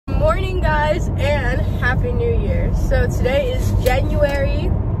morning, guys, and Happy New Year. So today is January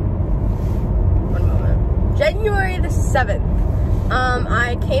the 7th.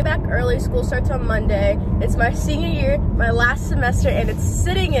 I came back early. School starts on Monday. It's my senior year, my last semester, and it's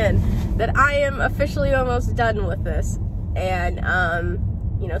sitting in that I am officially almost done with this. And,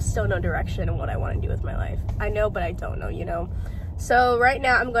 you know, still no direction in what I want to do with my life. I know, but I don't know, you know. So right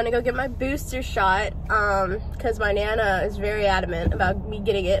now I'm going to go get my booster shot because my Nana is very adamant about me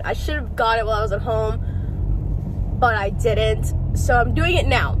getting it. I should have got it while I was at home, but I didn't. So I'm doing it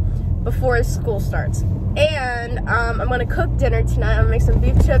now before school starts. And I'm going to cook dinner tonight. I'm going to make some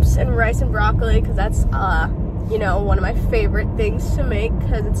beef chips and rice and broccoli because that's, you know, one of my favorite things to make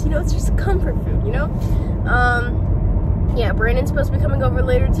because it's, you know, it's just comfort food, you know? Yeah, Brandon's supposed to be coming over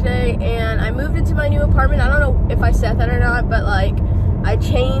later today, and I moved into my new apartment. I don't know if I said that or not, but like, I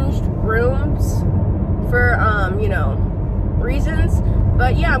changed rooms for, you know, reasons.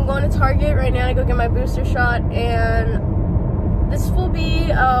 But yeah, I'm going to Target right now to go get my booster shot, and this will be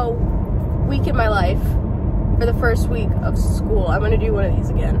a week in my life for the first week of school. I'm going to do one of these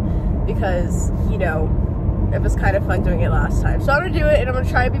again because, you know, it was kind of fun doing it last time. So I'm gonna do it, and I'm gonna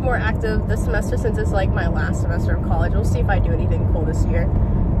try to be more active this semester since it's like my last semester of college. We'll see if I do anything cool this year.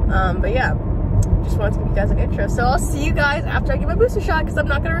 But yeah, just wanted to give you guys an intro. So I'll see you guys after I get my booster shot because I'm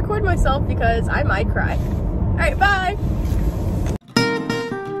not gonna record myself because I might cry. All right, bye.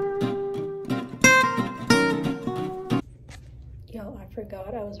 Yo, I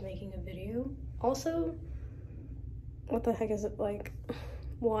forgot I was making a video. Also, what the heck is it like?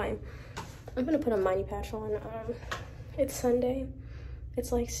 Why? I'm gonna put a Mighty patch on. It's Sunday.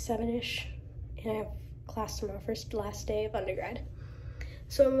 It's like 7-ish, and I have class tomorrow, last day of undergrad.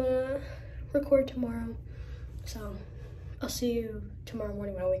 So I'm gonna record tomorrow. So I'll see you tomorrow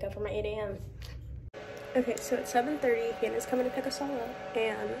morning when I wake up for my 8 a.m. Okay, so it's 7:30. Hannah's coming to pick us all up,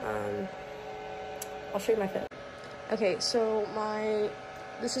 and I'll show you my fit. Okay, so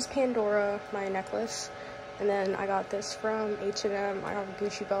this is Pandora, my necklace. And then I got this from H&M. I got a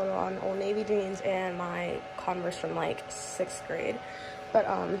Gucci belt on, Old Navy jeans, and my Converse from like 6th grade. But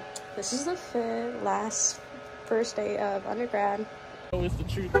this is the fit, first day of undergrad. It's the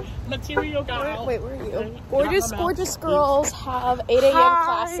truth. Material got out. Wait, where are you? Gorgeous girls have 8 a.m.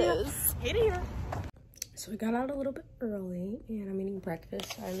 classes. 8 a.m. So we got out a little bit early, and I'm eating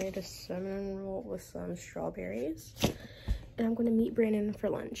breakfast. I made a cinnamon roll with some strawberries. And I'm gonna meet Brandon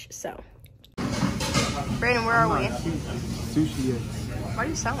for lunch, so. Brandon, where are we? Sushi. Why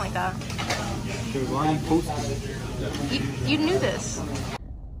do you sound like that? Why are you posting? You knew this.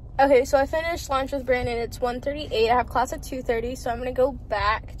 Okay, so I finished lunch with Brandon. It's 1:38. I have class at 2:30, so I'm gonna go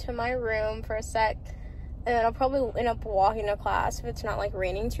back to my room for a sec, and then I'll probably end up walking to class if it's not like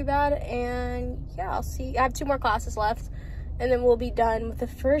raining too bad. And yeah, I'll see. I have 2 more classes left, and then we'll be done with the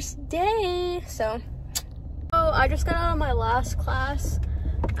first day. So I just got out of my last class.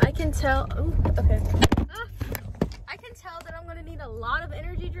 I can tell, okay. I can tell that I'm gonna need a lot of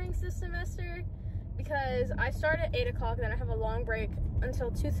energy drinks this semester because I start at 8 o'clock, then I have a long break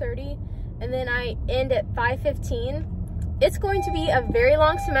until 2:30, and then I end at 5:15. It's going to be a very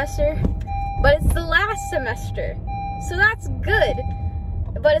long semester, but it's the last semester, so that's good,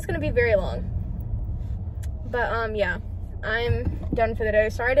 but it's gonna be very long. But yeah, I'm done for the day.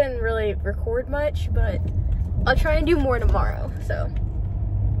 Sorry I didn't really record much, but I'll try and do more tomorrow, so.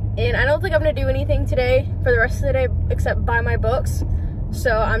 And I don't think I'm gonna do anything today for the rest of the day except buy my books.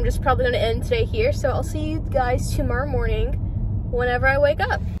 So I'm just probably gonna end today here. So I'll see you guys tomorrow morning whenever I wake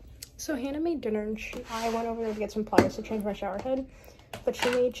up. So Hannah made dinner, and I went over there to get some pliers to change my shower head. But she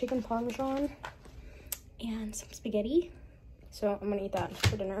made chicken parmesan and some spaghetti. So I'm gonna eat that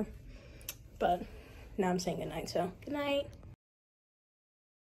for dinner. But now I'm saying goodnight, so good night.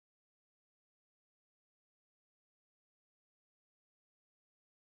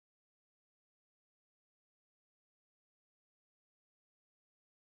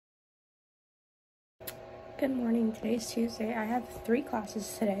 Good morning. Today's Tuesday. I have 3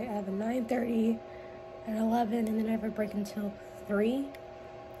 classes today. I have a 9:30, an 11, and then I have a break until 3.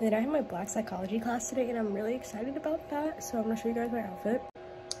 And then I have my black psychology class today, and I'm really excited about that. So I'm gonna show you guys my outfit.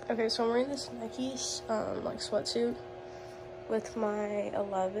 Okay, so I'm wearing this Nike like sweatsuit with my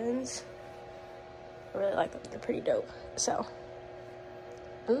 11s. I really like them. They're pretty dope. So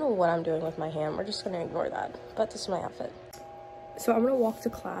I don't know what I'm doing with my hand. We're just gonna ignore that. But this is my outfit. So I'm gonna walk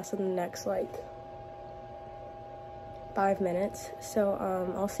to class in the next like 5 minutes, so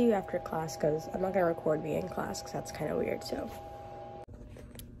I'll see you after class because I'm not gonna record me in class because that's kind of weird. So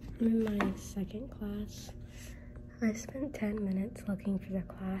I'm in my 2nd class. I spent 10 minutes looking for the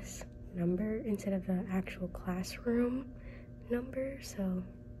class number instead of the actual classroom number, so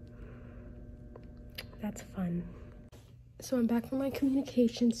That's fun. So I'm back from my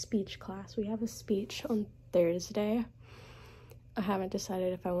communication speech class. We have a speech on Thursday. I haven't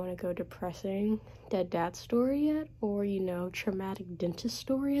decided if I want to go depressing dead dad story yet, or, you know, traumatic dentist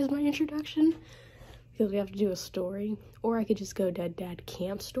story as my introduction, because we have to do a story, or I could just go dead dad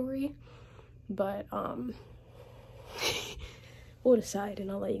camp story, but we'll decide and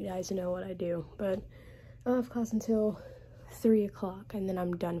I'll let you guys know what I do. But I'll have class until 3 o'clock and then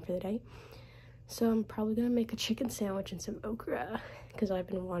I'm done for the day. So I'm probably gonna make a chicken sandwich and some okra because I've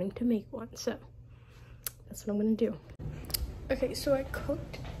been wanting to make one, so that's what I'm gonna do. Okay, so I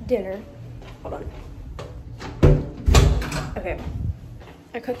cooked dinner. Hold on. Okay,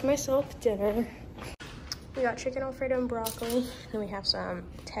 I cooked myself dinner. We got chicken Alfredo and broccoli, and we have some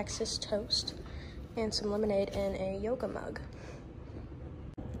Texas toast and some lemonade in a yoga mug.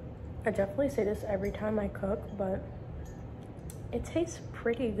 I definitely say this every time I cook, but it tastes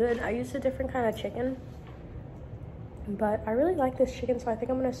pretty good. I used a different kind of chicken, but I really like this chicken, so I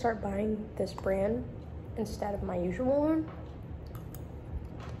think I'm gonna start buying this brand instead of my usual one.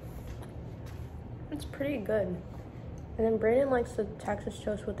 It's pretty good. And then Brandon likes the Texas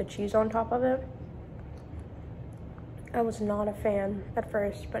toast with the cheese on top of it. I was not a fan at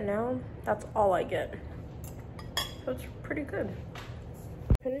first, but now that's all I get. So it's pretty good.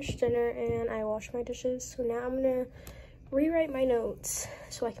 Finished dinner and I washed my dishes, so now I'm gonna rewrite my notes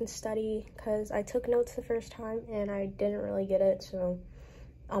so I can study, because I took notes the first time and I didn't really get it, so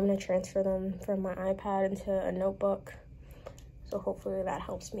I'm gonna transfer them from my iPad into a notebook. So hopefully that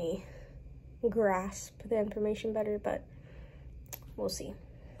helps me grasp the information better, but we'll see.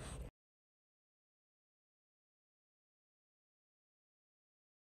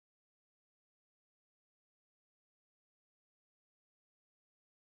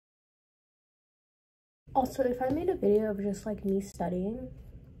 Also, if I made a video of just like me studying,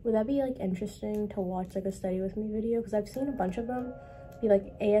 would that be like interesting to watch, like a study with me video? Because I've seen a bunch of them be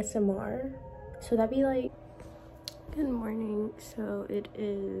like ASMR, so that'd be like... Good morning. So it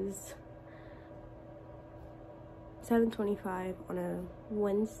is 7:25 on a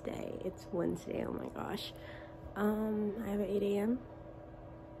Wednesday. It's Wednesday, oh my gosh. I have an 8 a.m.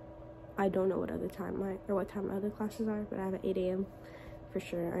 I don't know what what time my other classes are, but I have an 8 a.m. for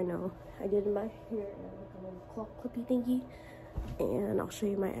sure. I know. I did my hair in a little clock clippy thingy, and I'll show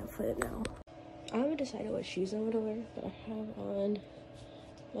you my outfit now. I haven't decided what shoes I'm gonna wear, but I have on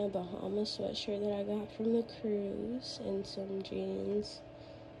my Bahamas sweatshirt that I got from the cruise and some jeans.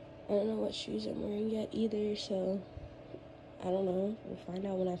 I don't know what shoes I'm wearing yet either, so I don't know. We'll find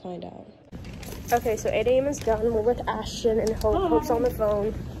out when I find out. Okay, so 8 a.m. is done. We're with Ashton and Hope. Hope's on the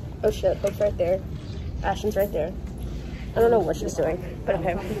phone. Oh shit, Hope's right there. Ashton's right there. I don't know what she's doing, but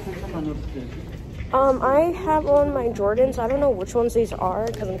okay. I have on my Jordans. I don't know which ones these are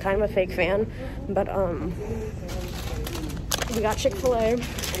because I'm kind of a fake fan, but we got Chick-fil-A.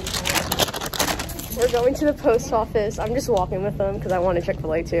 We're going to the post office. I'm just walking with them because I want a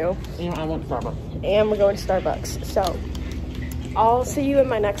Chick-fil-A too. And I want Starbucks. And we're going to Starbucks. So I'll see you in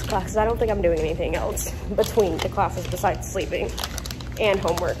my next class because I don't think I'm doing anything else between the classes besides sleeping and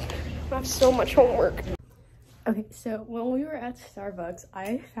homework. I have so much homework. Okay, so when we were at Starbucks,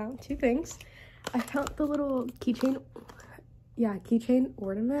 I found two things. I found the little keychain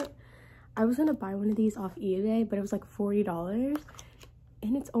ornament. I was gonna buy one of these off eBay, but it was like $40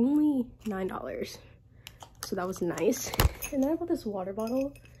 and it's only $9. So that was nice. And then I bought this water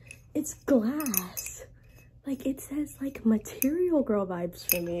bottle. It's glass. Like, it says like Material Girl vibes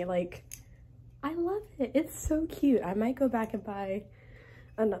for me. Like, I love it. It's so cute. I might go back and buy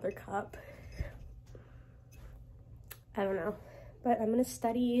another cup. I don't know, but I'm gonna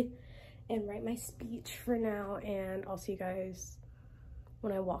study and write my speech for now, and I'll see you guys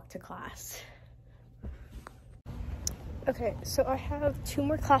when I walk to class. Okay, so I have 2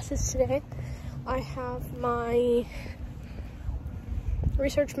 more classes today. I have my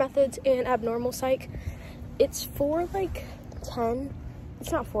research methods and abnormal psych. It's for like 10.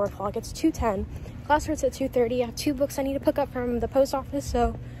 It's not 4 o'clock, it's 2:10. Class starts at 2:30. I have 2 books I need to pick up from the post office,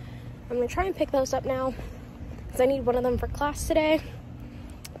 so I'm gonna try and pick those up now because I need one of them for class today.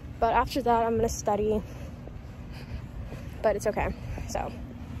 But after that, I'm gonna study, but it's okay. So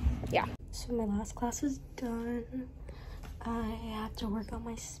yeah. So my last class is done. I have to work on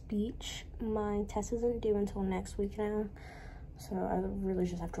my speech. My test isn't due until next week now, so I really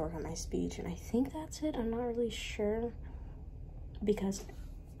just have to work on my speech, and I think that's it. I'm not really sure because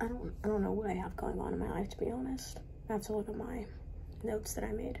I don't know what I have going on in my life, to be honest. I have to look at my notes that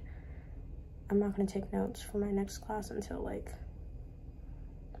I made. I'm not gonna take notes for my next class until like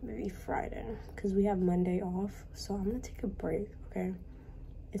maybe Friday, because we have Monday off, so I'm gonna take a break. Okay,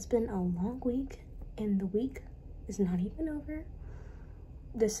 it's been a long week and the week is not even over.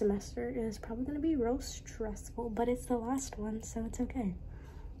 This semester is probably gonna be real stressful, but it's the last one, so it's okay.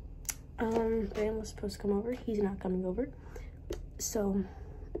 Dan was supposed to come over. He's not coming over, so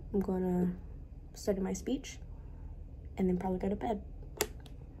I'm gonna study my speech and then probably go to bed.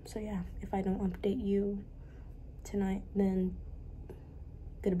 So yeah, if I don't update you tonight, then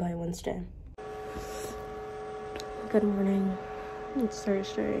goodbye Wednesday. Good morning. It's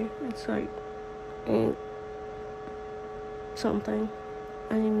Thursday. It's like 8 something.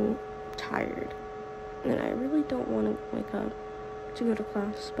 I'm tired and I really don't want to wake up to go to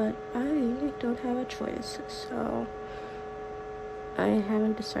class, but I don't have a choice, so I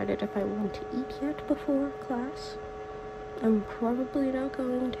haven't decided if I want to eat yet before class. I'm probably not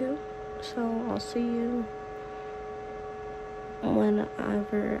going to, so I'll see you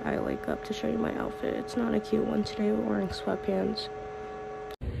whenever I wake up to show you my outfit. It's not a cute one today. We're wearing sweatpants.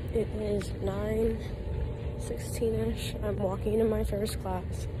 It is 9:16ish. I'm walking into my first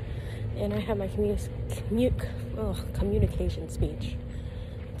class, and I have my communication speech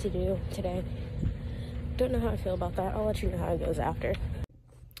to do today. Don't know how I feel about that. I'll let you know how it goes after.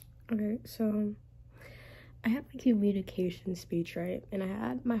 Okay, so I had my communication speech, right? And I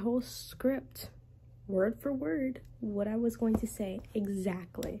had my whole script, word for word, what I was going to say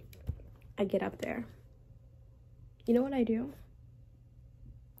exactly. I get up there. You know what I do?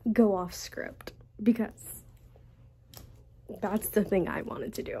 Go off script, because that's the thing I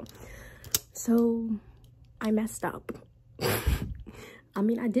wanted to do. So I messed up. I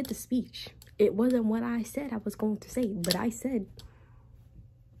mean, I did the speech. It wasn't what I said I was going to say, but I said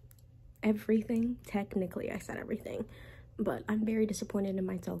everything. Technically, I said everything. But I'm very disappointed in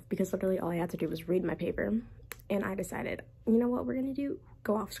myself, because literally all I had to do was read my paper. And I decided, you know what we're going to do?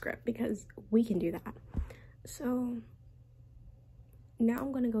 Go off script, because we can do that. So now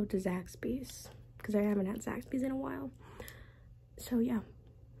I'm going to go to Zaxby's, because I haven't had Zaxby's in a while. So yeah.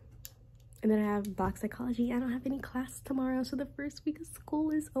 And then I have box psychology. I don't have any class tomorrow, so the first week of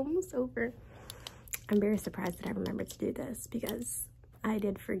school is almost over. I'm very surprised that I remembered to do this, because I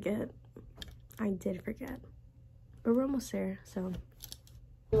did forget. But we're almost there, so.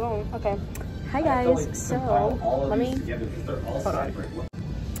 Oh, okay. Hi guys, so let me, hold on.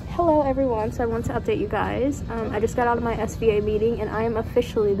 Hello everyone, so I want to update you guys. I just got out of my SVA meeting, and I am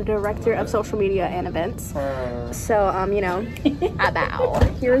officially the director of social media and events. So, you know, I bow.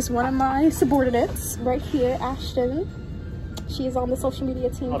 Here's one of my subordinates right here, Ashton. She is on the social media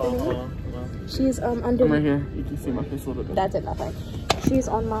team for me. She's under. I'm right here. You can see my face a little bit. That did nothing. She's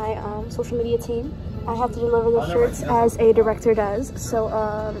on my social media team. I have to deliver the shirts as a director does. So,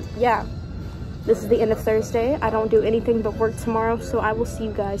 yeah. This is the end of Thursday. I don't do anything but work tomorrow, so I will see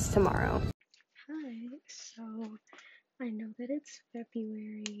you guys tomorrow. Hi, so I know that it's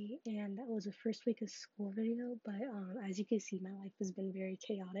February and that was the first week of school video, but as you can see, my life has been very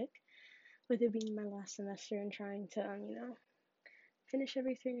chaotic with it being my last semester and trying to, you know, finish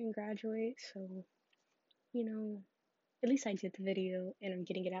everything and graduate. So, you know, at least I did the video and I'm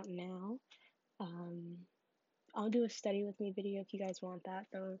getting it out now. I'll do a study with me video if you guys want that,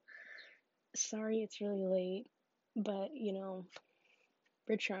 though. Sorry it's really late, but you know,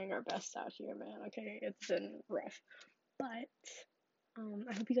 we're trying our best out here, man. Okay, it's been rough, but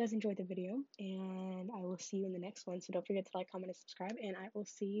I hope you guys enjoyed the video, and I will see you in the next one. So don't forget to like, comment, and subscribe, and I will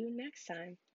see you next time.